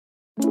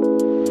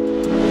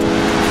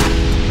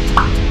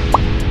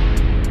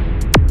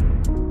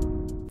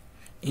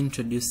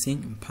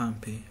Introducing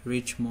MpaMpe,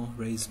 reach more,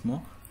 raise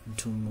more,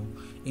 do more.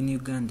 In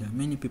Uganda,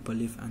 many people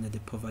live under the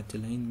poverty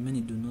line.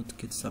 Many do not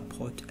get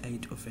support,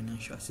 aid or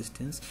financial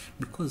assistance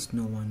because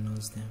no one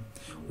knows them.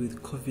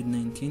 With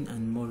COVID-19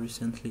 and more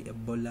recently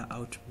Ebola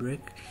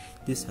outbreak,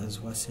 this has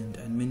worsened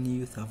and many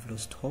youth have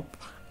lost hope,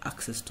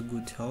 access to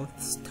good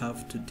health,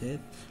 starved to death,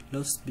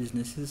 lost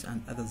businesses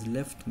and others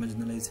left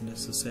marginalized in the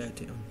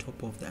society on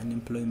top of the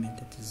unemployment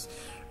that is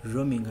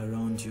roaming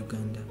around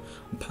Uganda.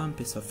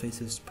 MpaMpe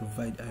surfaces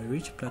provide a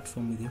rich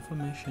platform with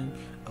information,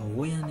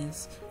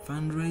 awareness,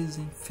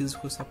 fundraising,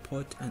 physical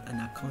support and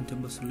an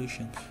accountable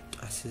solution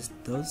to assist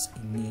those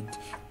in need.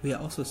 We are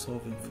also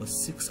solving for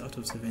 6 out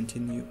of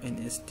 17 UN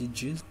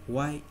SDGs.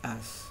 Why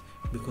us?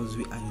 Because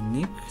we are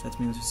unique. That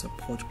means we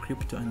support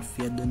crypto and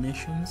fiat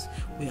donations.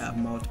 We are a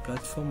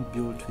multi-platform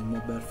built with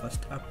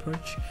mobile-first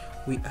approach.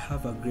 We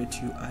have a great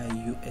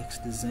UI UX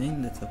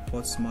design that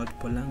supports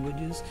multiple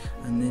languages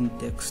and then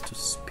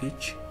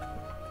text-to-speech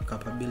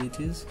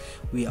capabilities.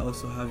 We are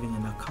also having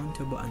an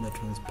accountable and a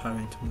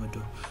transparent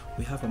model.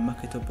 We have a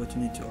market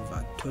opportunity of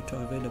a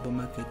total available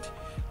market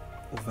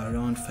of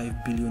around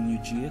 5 billion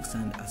UGX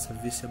and a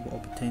serviceable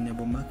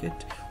obtainable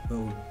market where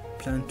we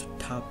plan to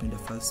tap in the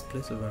first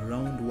place of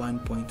around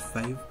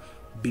 1.5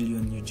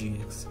 billion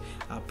UGX.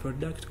 Our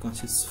product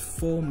consists of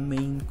 4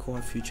 main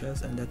core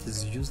features, and that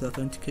is user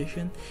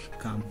authentication,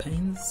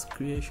 campaigns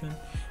creation,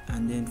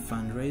 and then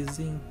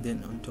fundraising.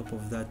 Then on top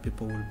of that,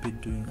 people will be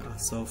doing a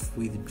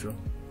self-withdraw.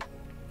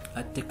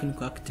 Our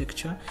technical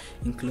architecture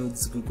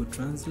includes Google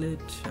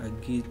Translate,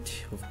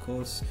 Git, of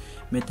course,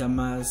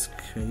 MetaMask.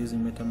 We're using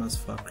MetaMask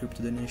for our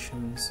crypto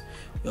donations.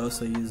 We're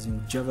also using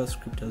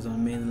JavaScript as our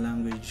main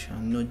language,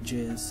 and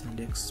Node.js and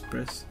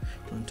Express.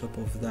 On top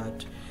of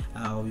that,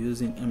 we're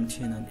using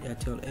MTN and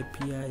Airtel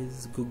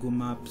APIs, Google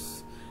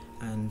Maps,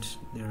 and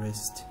the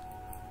rest.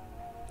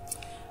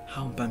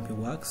 How MpaMpe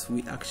works: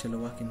 we actually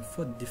work in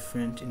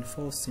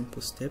 4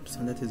 simple steps,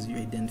 and that is you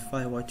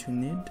identify what you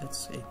need,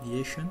 that's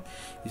ideation,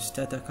 you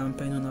start a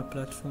campaign on a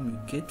platform, you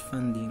get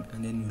funding,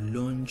 and then you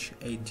launch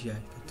idea.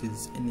 That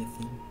is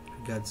anything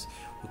regards,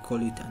 we call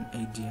it an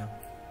idea.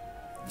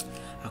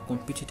 Our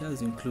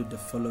competitors include the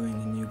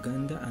following in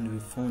Uganda, and we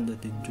found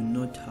that they do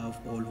not have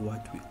all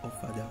what we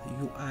offer: the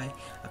UI,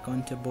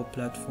 accountable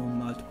platform,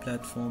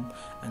 multi-platform,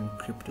 and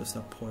crypto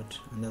support.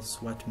 And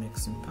that's what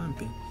makes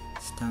MpaMpe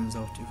stands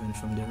out even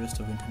from the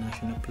rest of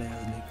international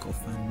players like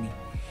Oxfam.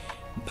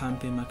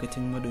 MpaMpe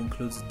marketing model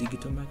includes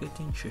digital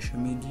marketing, social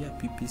media,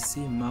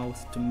 PPC,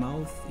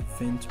 mouth-to-mouth,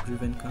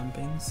 event-driven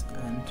campaigns,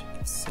 and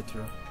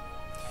etc.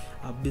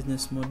 Our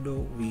business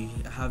model, we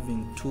are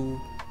having 2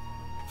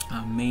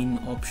 main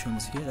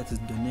options here, that is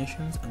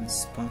donations and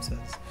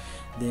sponsors.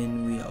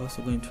 Then we are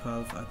also going to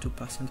have a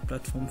 2%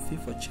 platform fee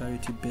for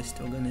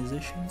charity-based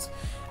organizations,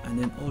 and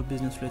then all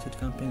business-related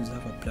campaigns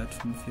have a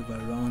platform fee of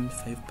around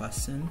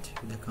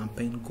 5% with the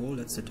campaign goal,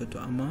 that's the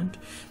total amount.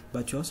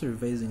 But you're also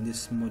revising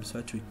this model so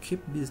that we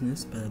keep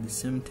business but at the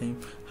same time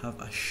have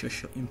a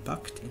social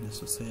impact in the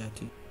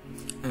society.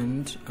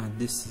 And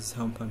this is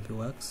how MpaMpe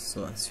works.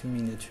 So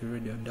assuming that you're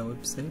already on the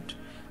website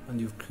and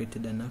you've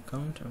created an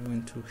account, I'm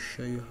going to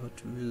show you how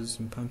to use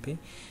MpaMpe.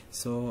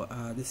 So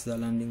this is a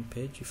landing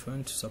page. If you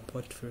want to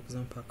support, for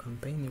example, a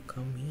campaign, you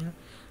come here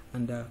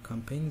under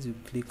campaigns, you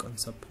click on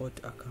support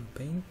a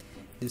campaign.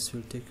 This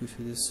will take you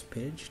to this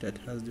page that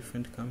has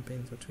different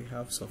campaigns that we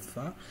have so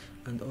far,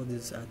 and all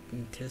these are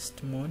in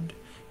test mode.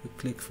 You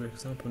click, for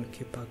example, on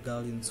Keep a Girl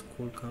in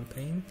School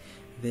campaign,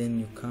 then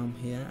you come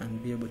here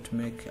and be able to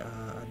make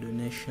a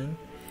donation.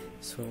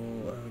 So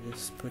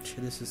just put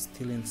here, this is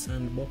still in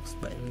sandbox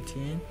by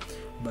MTN,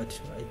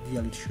 but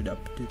ideally it should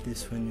update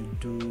this when you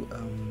do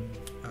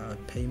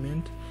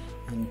payment,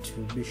 and it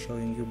will be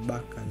showing you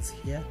back as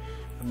here,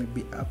 and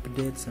maybe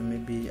updates and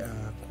maybe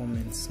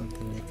comments,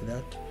 something like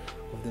that,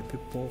 of the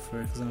people, for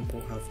example,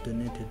 who have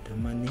donated the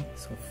money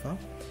so far.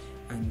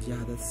 And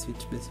yeah, that's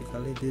it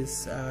basically.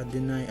 This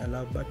deny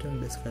allow button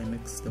basically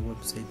makes the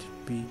website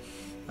be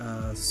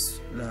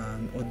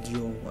an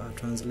audio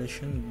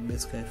translation,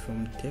 basically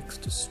from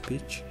text to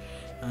speech.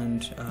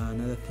 And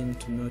another thing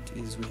to note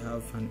is we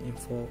have an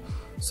info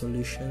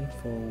solution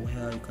for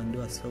where you can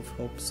do a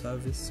self-help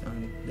service,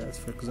 and that's,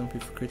 for example,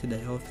 if you created a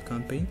health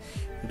campaign,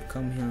 you'd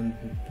come here and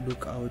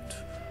look out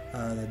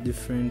the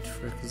different,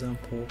 for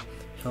example,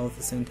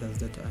 health centers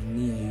that are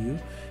near you.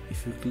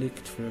 If you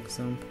clicked, for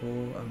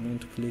example, I'm going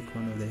to click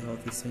one of the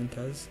health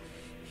centers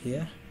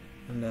here,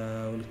 and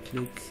I will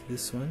click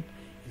this one.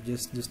 It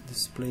just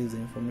displays the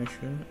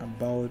information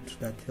about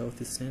that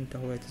health center,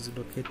 where it is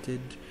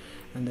located,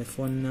 and the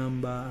phone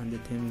number and the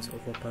times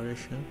of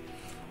operation.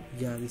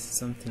 Yeah, this is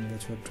something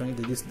that we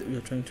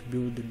are trying to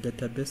build the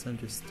database, and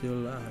we're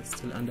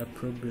still under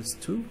progress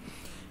too.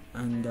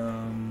 And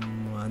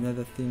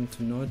another thing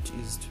to note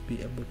is to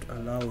be able to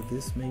allow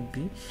this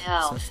maybe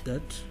such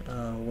that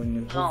when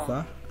you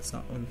hover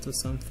onto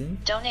something,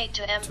 donate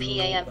to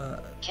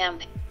MpaMpe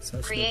campaign,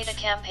 create a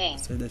campaign,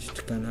 so that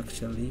it can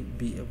actually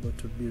be able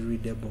to be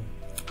readable.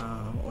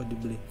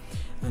 audibly.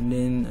 And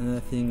then another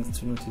thing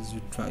to note is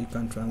you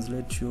can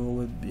translate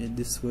your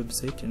this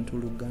website into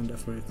Luganda,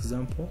 for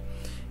example,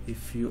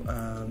 if you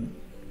are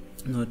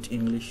not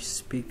English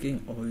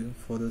speaking, or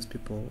for those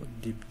people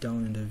deep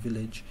down in the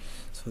village.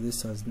 So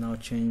this has now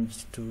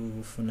changed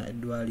to Funa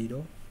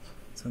Edwalido,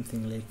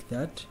 something like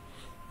that.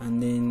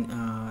 And then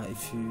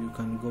if you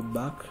can go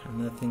back,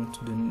 another thing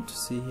to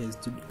see is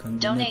you can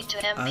donate to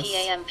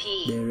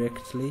MpaMpe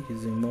directly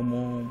using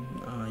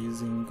Momo,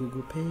 using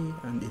Google Pay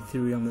and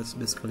Ethereum. That's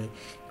basically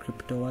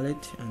crypto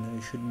wallet, and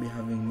you should be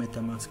having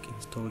MetaMask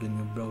installed in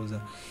your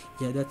browser.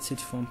 Yeah, that's it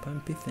from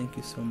MpaMpe. Thank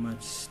you so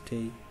much.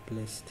 Stay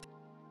blessed.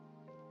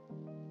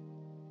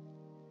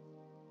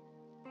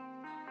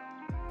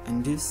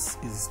 And this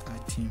is our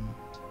team.